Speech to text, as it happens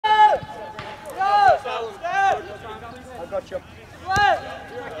got you.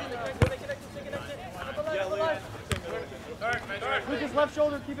 Lucas, left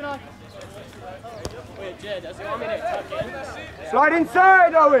shoulder, keep an eye. Wait, Jed, does he want me to tuck in? Slide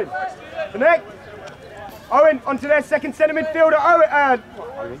inside, Owen. Connect. Owen, onto their second centre midfielder. Owen,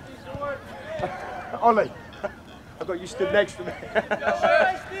 Owen. Ollie. I got you stood next to me.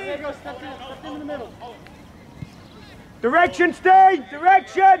 There you go, step in the middle. Direction, Steve!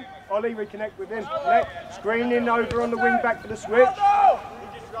 Direction! Ollie, reconnect with him. Connect. Screening over on the wing back for the switch.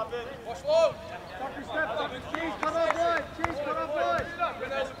 Tucker, step. Cheese, cut off right. Cheese, cut off right.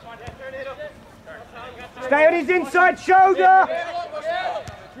 Stay on his inside shoulder.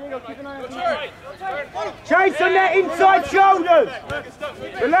 Diego, keep an eye on him. Chase on that inside shoulders.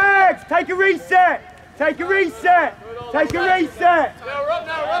 Relax. Take a reset. Take a reset. Take a reset.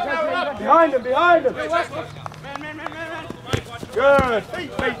 Behind him, behind him. Good.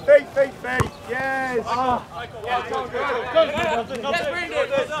 Feet. Yes.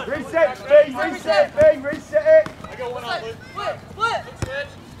 Reset, Steve. Reset, Steve. Reset it.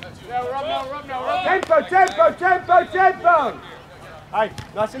 Tempo. Hey,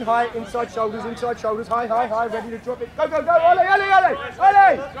 nice and high. Inside shoulders. High. Ready to drop it. Go. Ollie.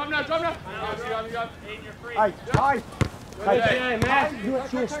 Drop now. Hey, high. Hey, man. You're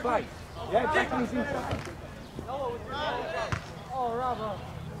at your space. Yeah, back on his inside. Oh, bravo.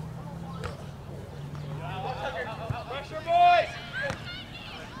 Pressure, boys!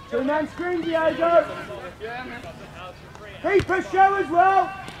 Two-man screen, Diego. Keeper show as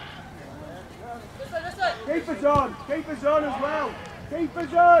well. Keeper's on as well.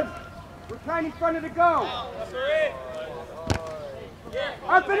 Keeper's on. We're playing in front of the goal.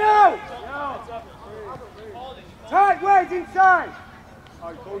 Up and out. Tight words inside.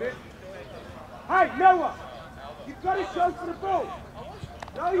 I called it. Hey, Noah. You've got to show for the ball.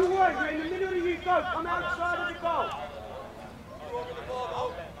 No, you won't. You're in the middle of you go. Come outside of the goal.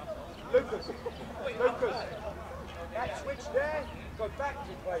 Lucas. That switch there, go back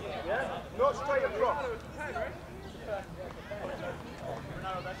to play. Yeah? Not straight across.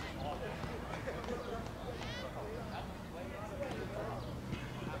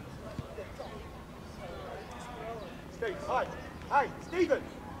 Steve, hi. Hey, Stephen.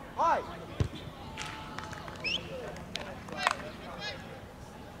 Hi.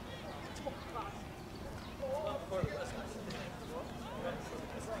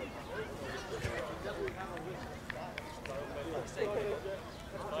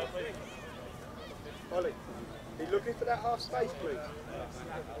 Ollie, are you looking for that half space, please?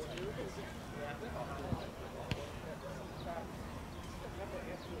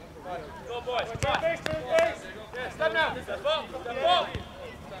 Go, boys. Yeah, step now. Step up.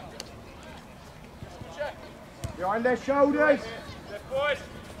 Behind their shoulders. Step, boys.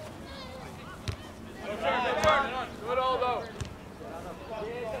 Turn. Good, Aldo.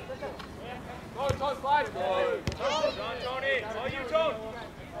 Go, slide. Tony. All you, Tony.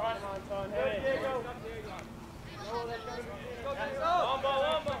 One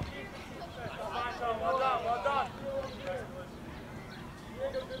ball. Well done.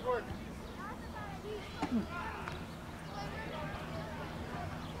 Good work.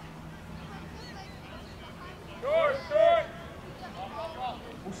 Short.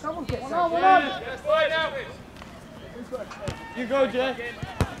 Will someone get One on. Yes, slide now. You go, Jay.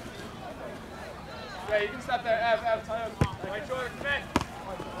 Yeah, you can stop there. Have time. Right shoulder, commit.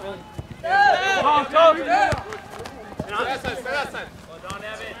 Stay that side. Well done,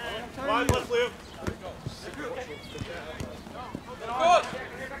 Evan. Line, let's live. Good.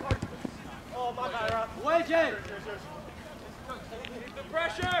 Oh, my bad. Away, Jay. Keep the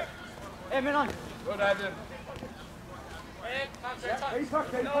pressure. Evan on. Good, Evan. Keeper.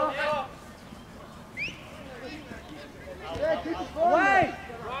 Yeah, keep it forward. Away.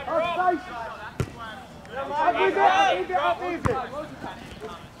 Half space. Up with it.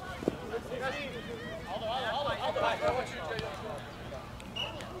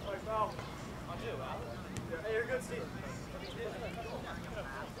 Hey, you're good, Steve.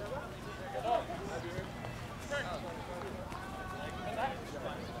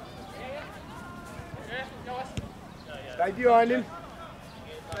 Stay behind him.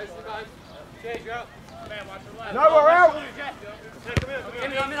 No, No, we're out.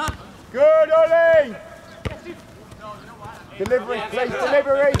 I'm in. Good, Ollie. Delivery, please.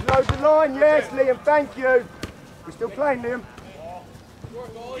 Delivery. Load the line. Yes, Liam. Thank you. We're still playing, Liam.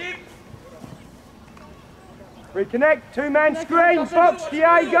 Reconnect. Two-man screen. Box,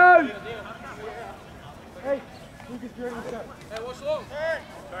 Diego. Hey, Lucas, you're in the set. Hey, what's long?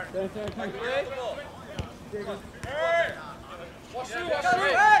 Turn. What's through?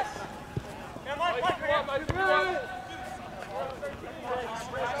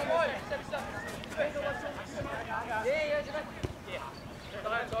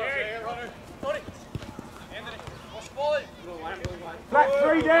 Flat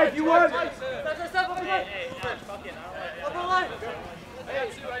 3 there if you want. Step, up the line. Up the line. I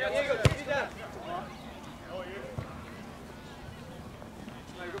got two.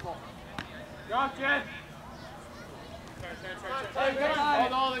 Go on, Jen. Turn.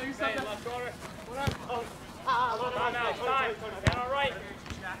 Hold on, you said that. Left corner. Time out, time. Down on right.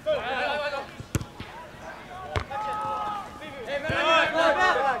 Hey, man.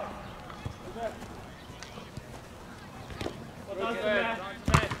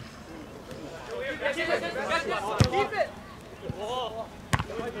 Keep it.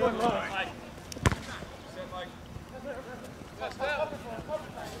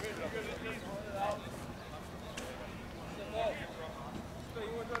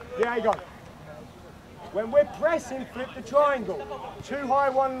 There you go. When we're pressing, flip the triangle. 2 high,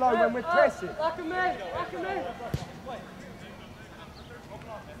 1 low when we're pressing. Lock him in.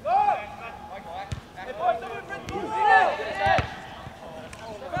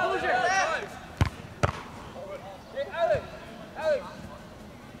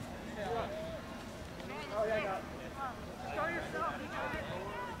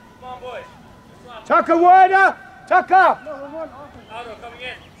 Come on, boys. Tucker wider! Tucker! Aldo coming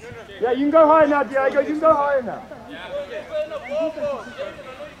in. Yeah, you can go higher now, Diego. You can go higher now.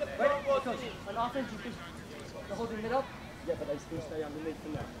 An offense, you think they're holding it up? Yeah, but they still stay underneath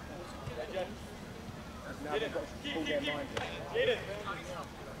from that. Now they've got to pull their mind.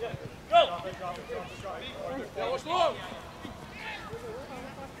 Go! What's wrong?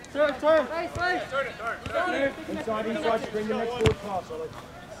 Turn. Turn it. Inside, bring the next forward pass, Ollie.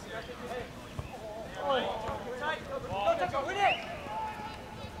 Win it!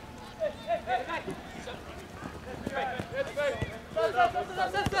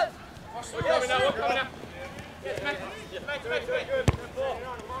 We're coming now.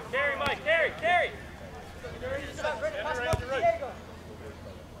 Carry, Mike, carry.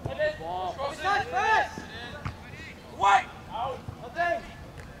 White!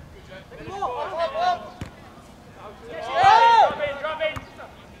 Drop in.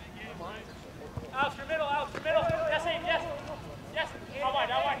 Out your middle. Yes, aim, yes. I'll watch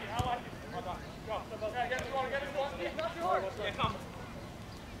it. Go. Get it. Come.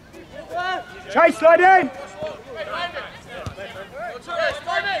 Chase, slide in!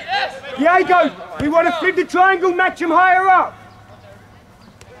 Diego, we want to flip the triangle, match him higher up.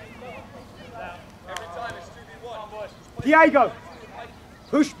 Diego,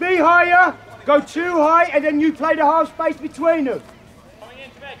 push me higher, go 2 high, and then you play the half space between them. Coming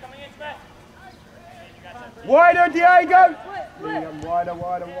in, Tibet. Wider, Diego. Yeah, wider.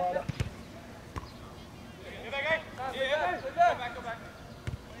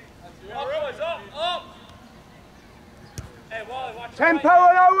 Up. Hey, Wally, watch Tempo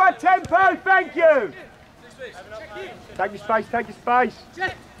and over, tempo, thank you. Take your space.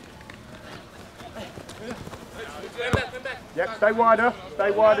 Yep, stay wider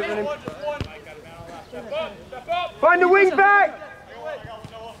than him. Find the wing back.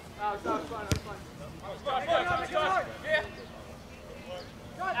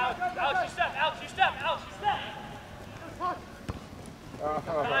 Out, you step.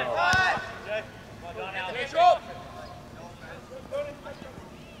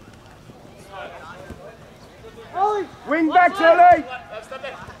 Wing back, Ollie.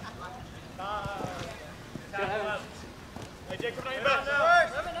 Hey, Jake, come on your back now.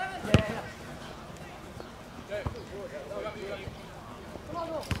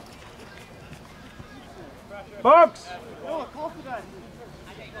 Box.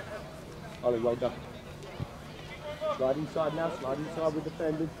 Ollie, well done. Slide inside now, with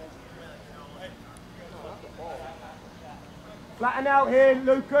defenders. Flatten out here,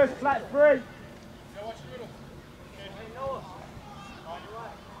 Lucas, flat 3.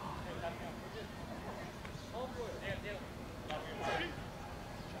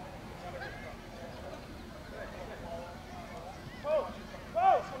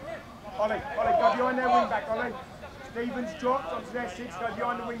 Ollie, go behind their wing back, Ollie. Stevens dropped onto their 6, go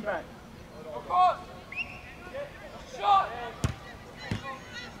behind the wing back. Shot!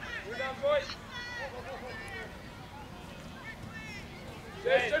 We're down, boys.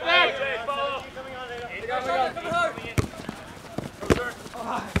 Stay back! Follow. Coming hard.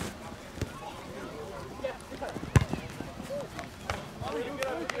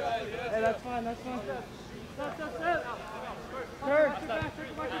 Hey, that's fine.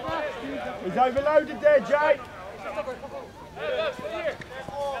 He's overloaded there, Jake.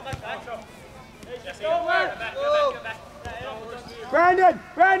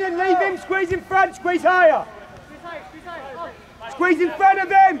 Brandon, leave him, squeeze in front, squeeze higher. Squeeze in front of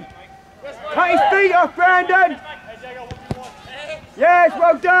him. Cut his feet off, Brandon. Yes,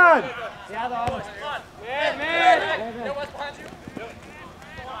 well done.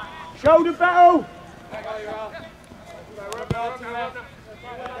 Shoulder battle.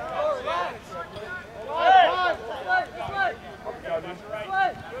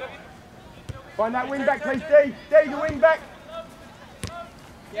 Find that wing back, please, D. D, the wing back.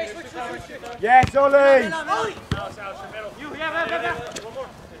 Yes, Ollie.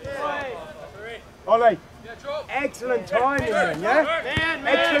 Ollie. Excellent timing then, yeah?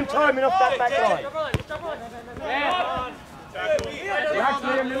 Excellent timing off that back line. Relax,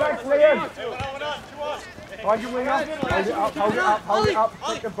 Liam, relax, Liam. Find your wing up. Hold it up, hold it up, hold it up.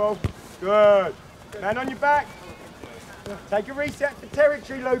 Take the ball. Good. Man on your back. Take a reset for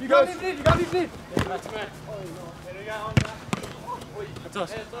territory, Lucas. You got me, you got me. That's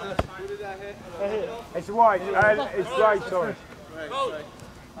us. Who did that hit? It's white. It's grey, sorry.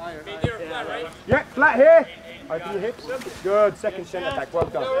 Right? Yeah, flat here. Open your hips. Good. Second centre back. Well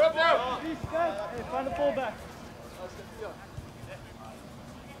done. Find the fullback.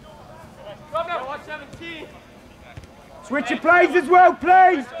 Watch 17. Switch your plays as well,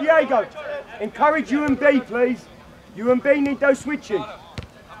 please. Diego. Encourage U and B, please. U and B need those switching.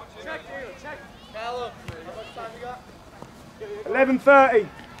 Check. Callum, how much time you got? 11:30.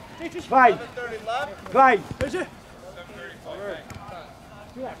 Play. 11:30 left. Play.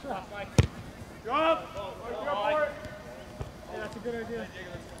 Drop. Yeah, that's a good idea.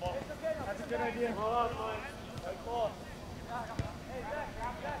 That's a good idea.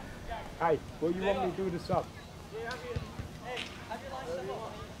 Hey, what do you want me to do with the sub?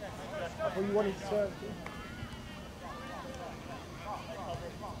 What you wanted to serve?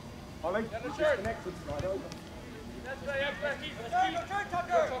 Ollie, disconnected. Right over.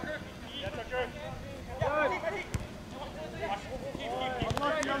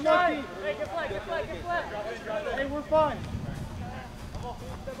 I'm lucky. Hey, we're fine.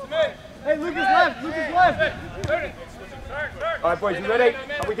 Hey, Lucas left. Lucas left. All right, boys, you ready?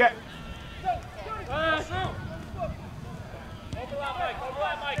 How we get?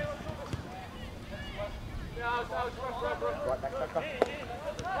 Right back.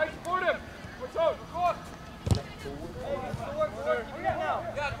 Right, support him. What's up? Go on.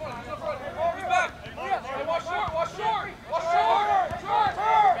 Watch short.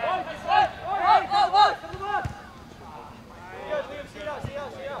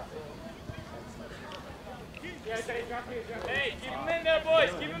 Hey, keep him in there,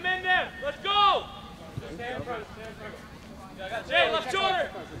 boys. Keep him in there. Let's go. Stand in front. Jay, left shoulder.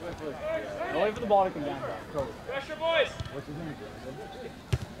 Don't wait for the ball to come down. Pressure, boys.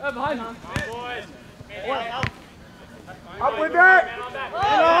 Behind him. Boys. Up with that!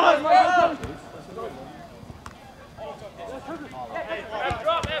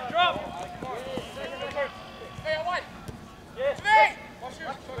 F drop. Hey, what? Yeah. Hey. Watch your.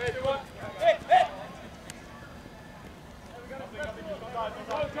 Hey.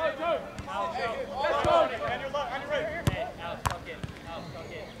 Go. Let's go. On your left, on your right. Hey, Alex, tuck it.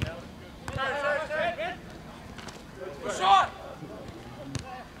 Turn. Shot.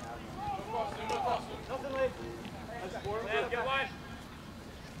 Get wide.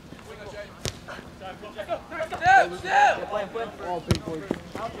 All big boys.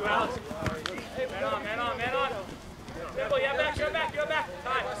 Man on. Simple, you're back.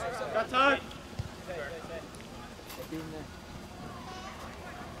 Time. Got time.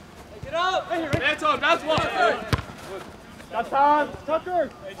 Get up. That's on, that's one. Got time. Tucker.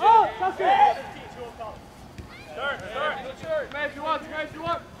 Oh, Tucker. Turn. Smash you want.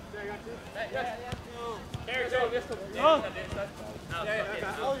 Yes. Carry this one.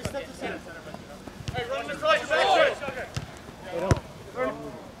 Oh, you stepped to center. Hey, run across your back.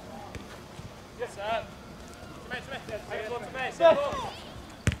 Yes, sir.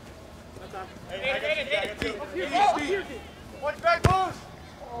 Hit it. Watch back moves.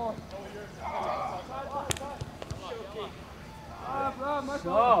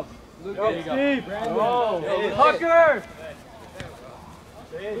 Stop. Lucas. Steve. Oh, Tucker.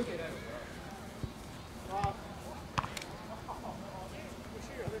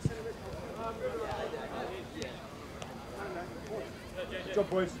 Good job,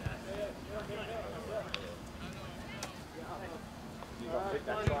 boys.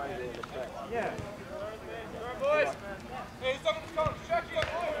 Yeah. Boys. Hey, he's up in the corner. Check you up.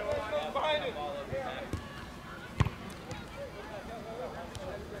 Behind it.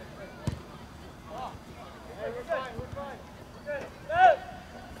 Hey, we're fine. Good.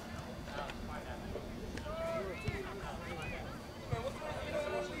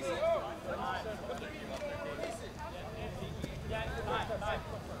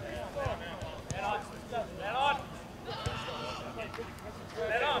 Head on.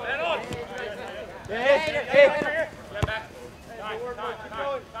 Man on. Hey. Get back.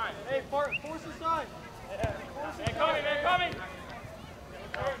 Time. Hey, force the side. Man coming.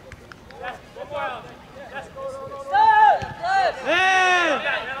 Yes, one more out. Yes. Man!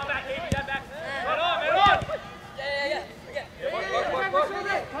 Man on back, Davey, that back. Man on.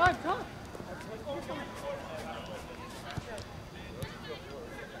 Time.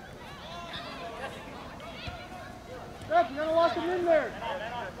 Steph, you gotta lock him in there.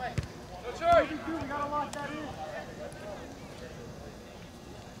 No charge. You gotta lock that in.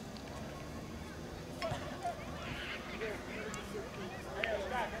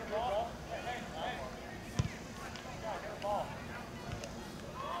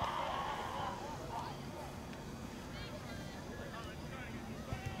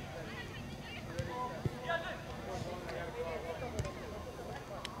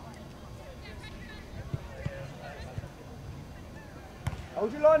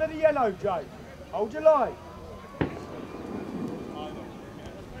 Hold your line at the yellow, Jay. Hold your line.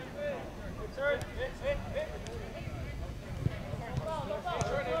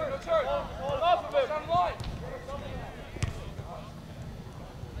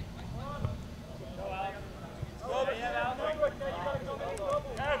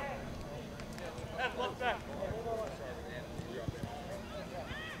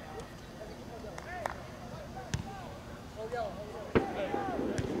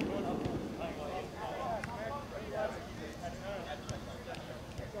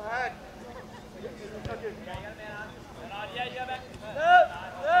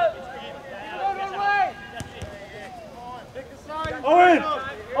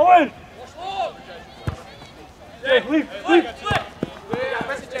 Owen! Jay, leave!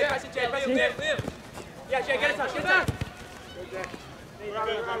 Yeah, Jay, get it touch, get it back.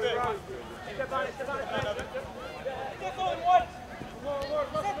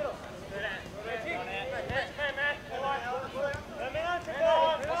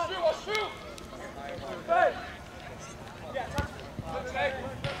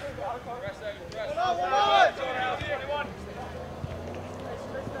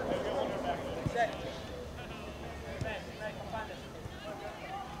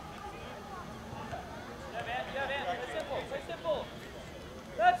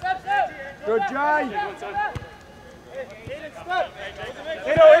 Good, Jay!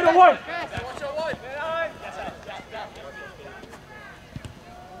 Hit a one!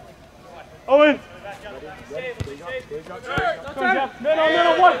 Owen! Man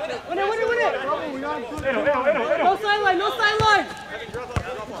on one! Win it! No sideline!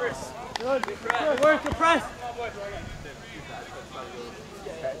 Good work, the press!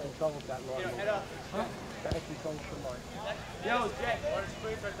 Yo, Jay.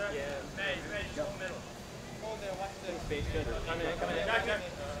 Middle. Hold there, watch this. Come in.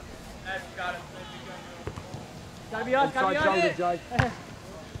 Got it. Gotta be on it! Jay.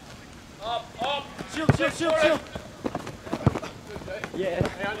 Up. Shield! Yeah.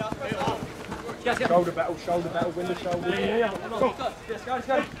 Shoulder battle, win the shoulder. Yes, got it.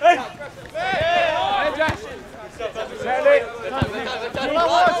 Hey, Jackson. Settle it.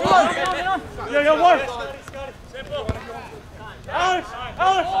 Yeah, one. Simple. Alex! Man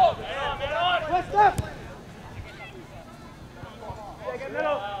on. Let's step!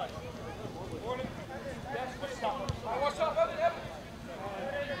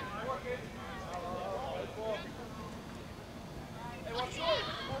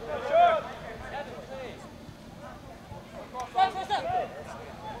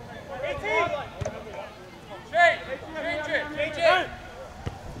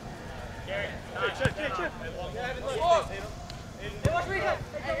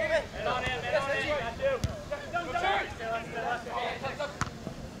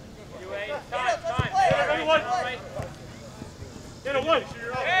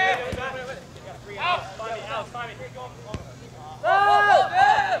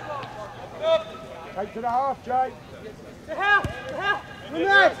 Take to the half, Jay. The half! Win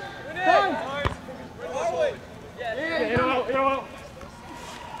that! Time!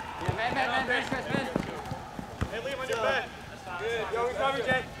 Man. Hey, leave on your back. Good. Yo, we cover,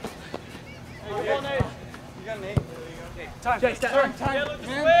 Jay. You got an 8. Time. Jay, step. Time. Yeah, look at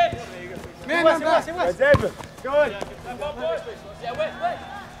switch. Man, Where's Edward? Good. Step up, boys. Yeah, wait.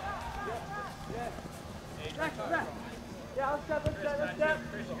 Yeah, let's step.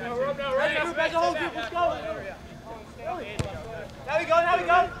 No, we're up now. Ready? As a whole group, let's go. Now we go.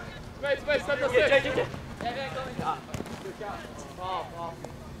 Space, step up. Jay.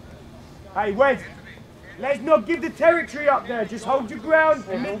 Hey, Wes. Let's not give the territory up there. Just hold your ground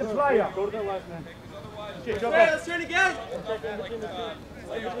and hit the player. Go to the left, man. Let's turn again.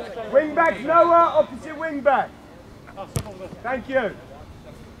 Wing back Noah, opposite wing back. Thank you.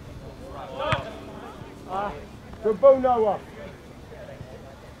 Good ball, Noah.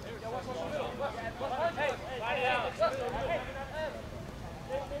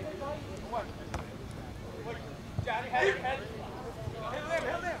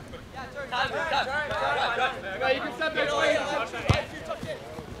 You can step that way.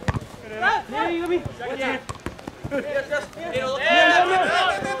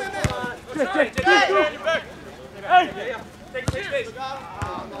 Take space.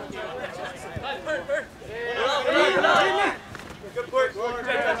 Good work.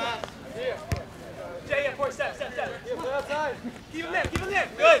 Jay, yeah, step. Keep him there.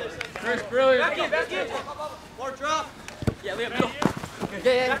 Good. First, brilliant. Back in. More drop. Yeah, Liam, middle.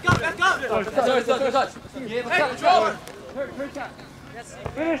 Yeah. Back up. Touch. Hey, control.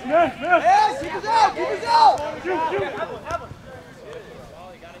 Finish, miss. Yes, keep us out. Shoot.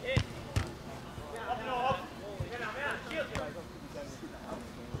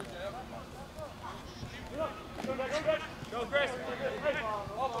 Go, Chris.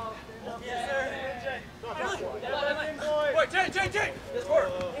 Yes, sir. Boy, Jay. Yes,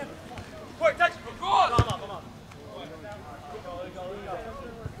 forward. Boy, touch. Come on.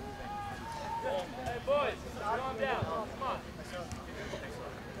 Hey, boys, calm down. Come on.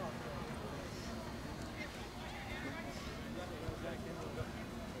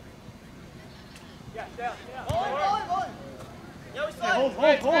 Yeah, down. Hold. Yeah, we slide. Hold.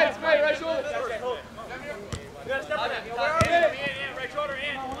 Right shoulder. Hold. You gotta step on that. Right shoulder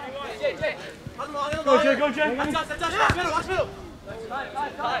in. Jay. Come on. Go, Jay. Touch. Watch middle.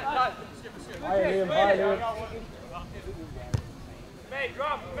 Tight. Liam. May,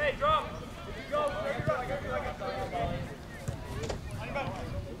 drop. Go.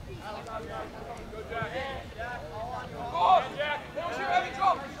 Jack. Don't you have any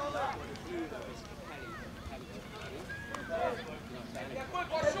trouble?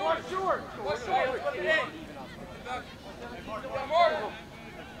 Watch short. Put it in.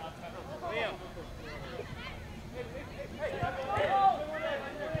 Liam.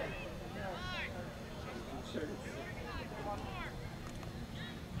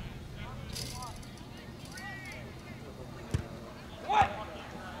 What?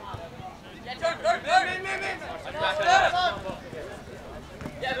 Yeah, turn.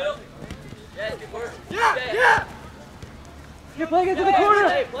 Yeah, middle. Yeah, good work. Yeah. You're playing into the corner.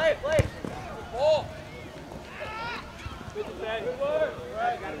 Play. Ball. Good work.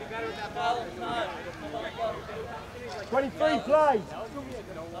 Right, gotta be better with that ball. 23 play.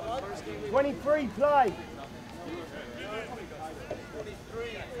 23 play.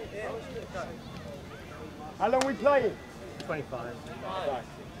 How long we playing? 25.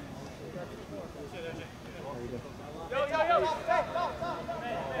 Yo.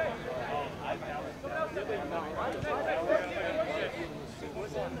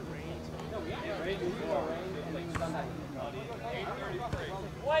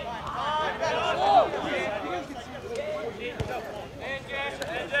 Wait.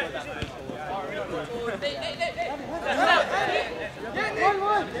 Yeah, go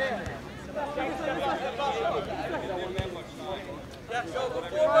forward.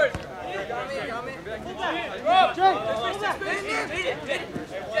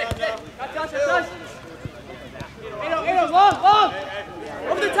 Long.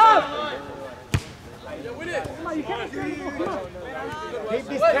 Over the top. Come on, you can't. Come on. Keep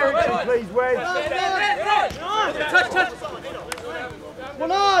this territory, please, Wes. Touch.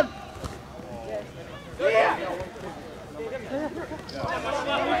 One on.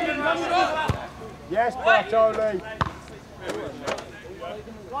 Yes, Bartoli.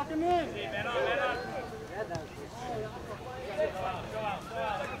 Lock him in. Man on.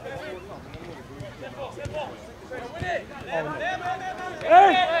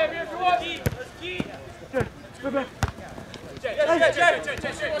 Hey! Recover.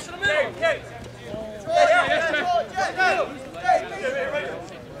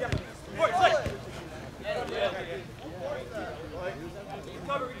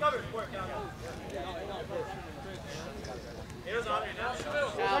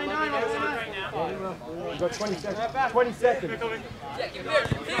 We've got 20 seconds. 20 seconds. Yeah, keep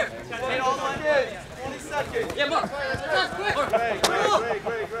here. Stay all on it. 20 seconds. Yeah, Mark.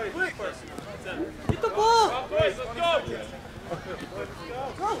 Great. Get the ball. Boys, let's go.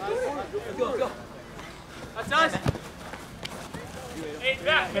 Go. That's nice. Eight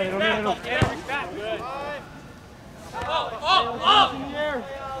back. Good. Oh. In the air.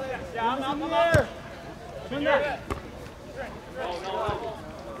 Down. In the air. Turn that. Oh, no.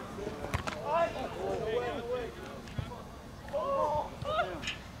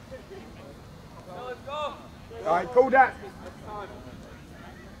 All right, call that.